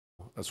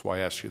That's why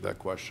I asked you that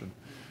question.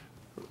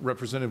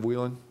 Representative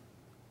Wheeland.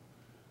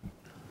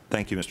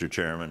 Thank you, Mr.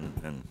 Chairman,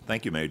 and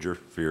thank you, Major,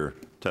 for your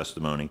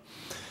testimony.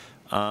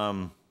 I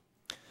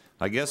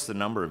guess the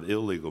number of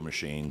illegal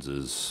machines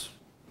is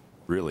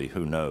really,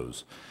 who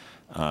knows?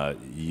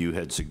 You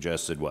had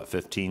suggested, what,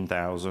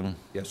 15,000?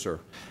 Yes,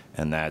 sir.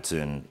 And that's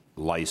in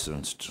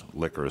licensed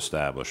liquor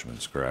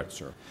establishments, correct? Yes,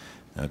 sir.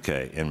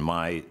 Okay. In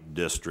my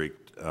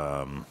district,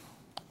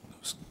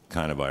 it's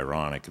kind of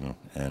ironic,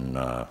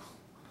 and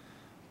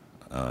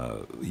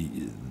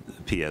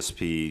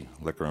PSP,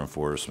 Liquor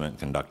Enforcement,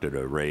 conducted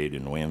a raid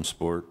in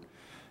Williamsport,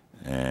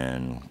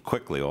 and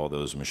quickly all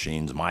those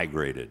machines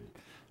migrated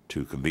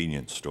to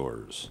convenience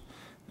stores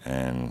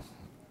and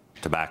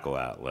tobacco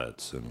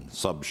outlets and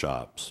sub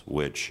shops,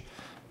 which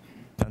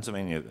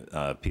Pennsylvania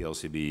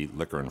PLCB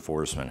Liquor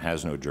Enforcement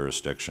has no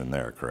jurisdiction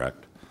there,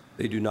 correct?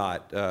 They do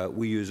not.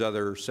 We use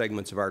other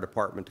segments of our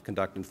department to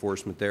conduct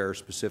enforcement there,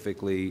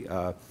 specifically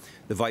the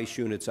vice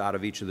units out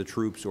of each of the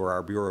troops or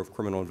our Bureau of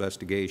Criminal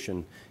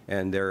Investigation,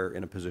 and they're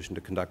in a position to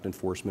conduct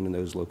enforcement in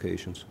those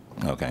locations.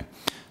 Okay.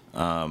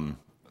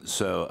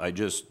 So I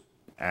just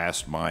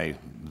asked my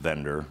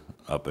vendor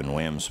up in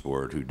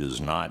Williamsport, who does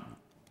not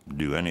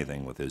do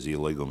anything with his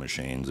illegal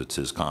machines. It's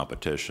his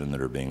competition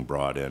that are being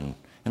brought in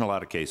a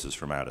lot of cases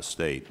from out of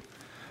state,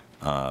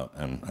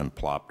 and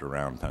plopped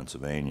around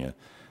Pennsylvania.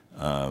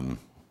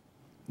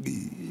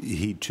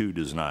 He too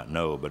does not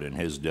know, but in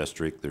his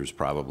district there's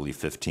probably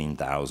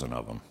 15,000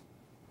 of them.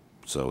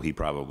 So he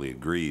probably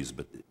agrees,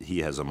 but he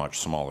has a much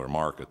smaller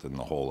market than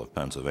the whole of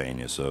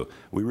Pennsylvania. So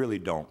we really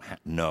don't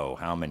know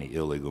how many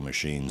illegal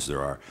machines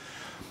there are.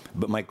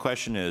 But my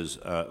question is,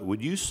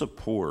 would you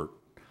support,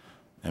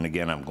 and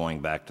again I'm going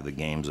back to the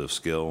games of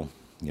skill,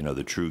 you know,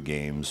 the true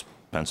games,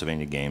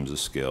 Pennsylvania games of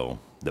skill,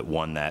 that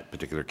won that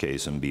particular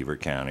case in Beaver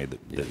County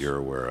that you're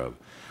aware of.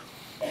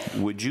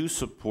 Would you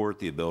support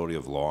the ability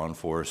of law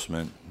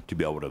enforcement to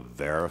be able to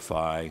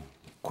verify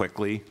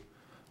quickly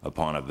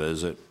upon a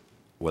visit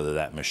whether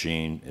that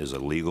machine is a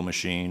legal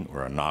machine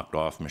or a knocked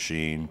off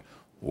machine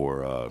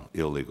or an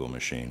illegal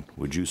machine?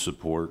 Would you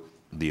support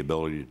the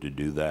ability to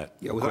do that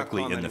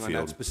quickly in the field?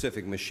 On that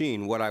specific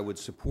machine, what I would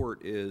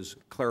support is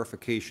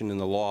clarification in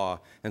the law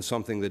and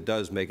something that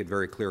does make it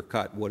very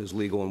clear-cut what is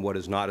legal and what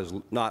is not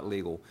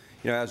legal.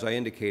 You know, as I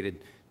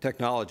indicated,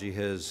 technology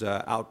has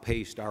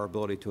outpaced our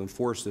ability to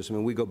enforce this. I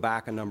mean, we go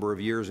back a number of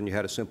years and you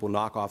had a simple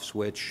knockoff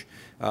switch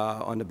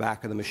on the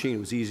back of the machine. It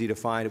was easy to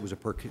find. It was a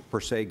per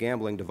se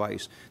gambling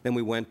device. Then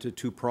we went to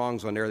 2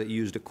 prongs on there that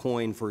used a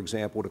coin, for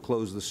example, to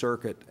close the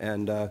circuit,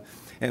 and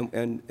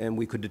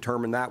we could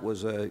determine that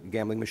was a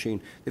gambling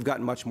machine. They've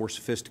gotten much more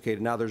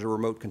sophisticated. Now there's a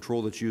remote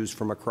control that's used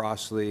from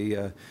across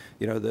the,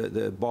 you know,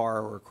 the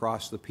bar or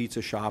across the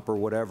pizza shop or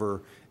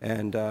whatever,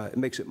 and it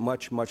makes it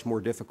much more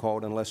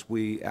difficult unless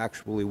we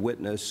actually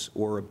witness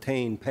or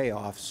obtain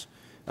payoffs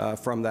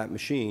from that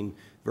machine.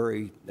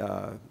 Very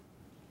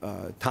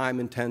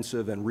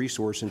time-intensive and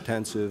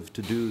resource-intensive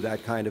to do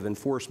that kind of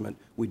enforcement.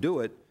 We do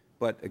it,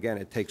 but again,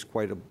 it takes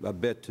quite a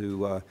bit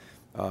to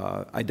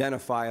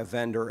identify a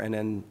vendor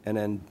and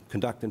then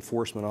conduct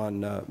enforcement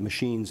on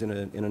machines in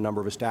a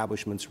number of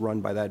establishments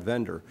run by that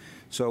vendor.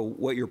 So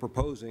what you're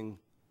proposing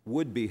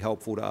would be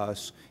helpful to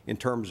us in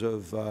terms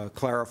of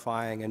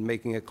clarifying and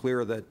making it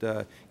clear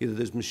that either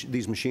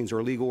these machines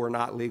are legal or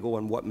not legal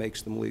and what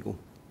makes them legal.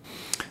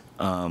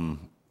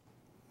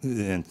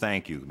 And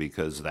thank you,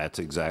 because that's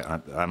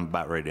exactly, I'm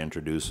about ready to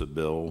introduce a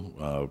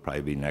bill,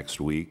 probably be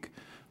next week,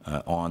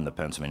 on the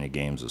Pennsylvania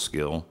Games of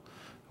Skill,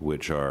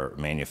 which are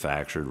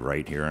manufactured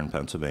right here in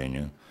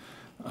Pennsylvania,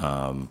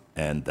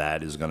 and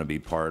that is going to be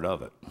part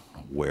of it,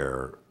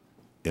 where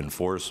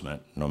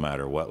enforcement, no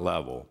matter what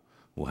level,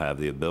 will have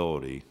the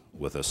ability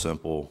with a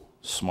simple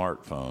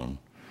smartphone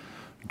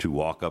to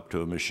walk up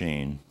to a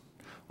machine,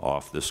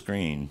 off the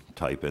screen,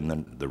 type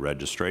in the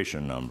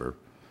registration number,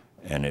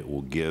 and it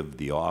will give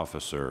the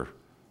officer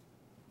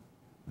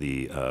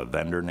the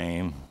vendor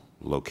name,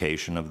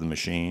 location of the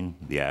machine,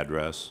 the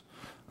address,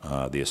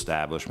 the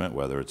establishment,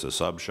 whether it's a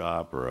sub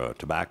shop or a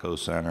tobacco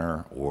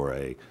center or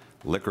a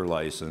liquor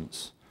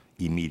license,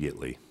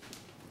 immediately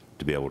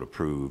to be able to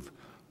prove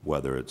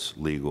whether it's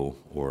legal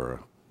or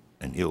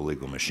an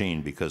illegal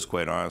machine. Because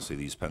quite honestly,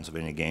 these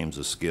Pennsylvania games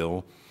of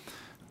skill,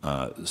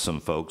 some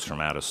folks from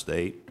out of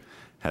state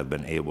have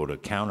been able to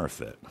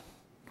counterfeit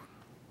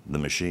the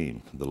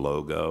machine, the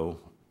logo,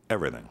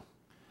 everything.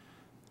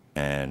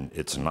 And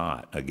it's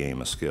not a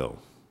game of skill.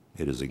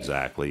 It is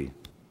exactly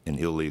an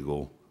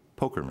illegal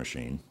poker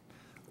machine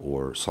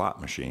or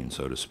slot machine,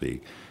 so to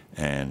speak.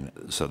 And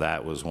so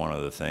that was one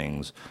of the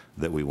things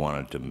that we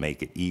wanted to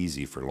make it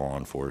easy for law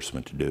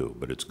enforcement to do.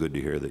 But it's good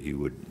to hear that you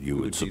would support that. We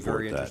would be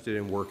very interested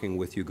in working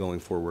with you going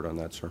forward on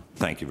that, sir.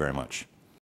 Thank you very much.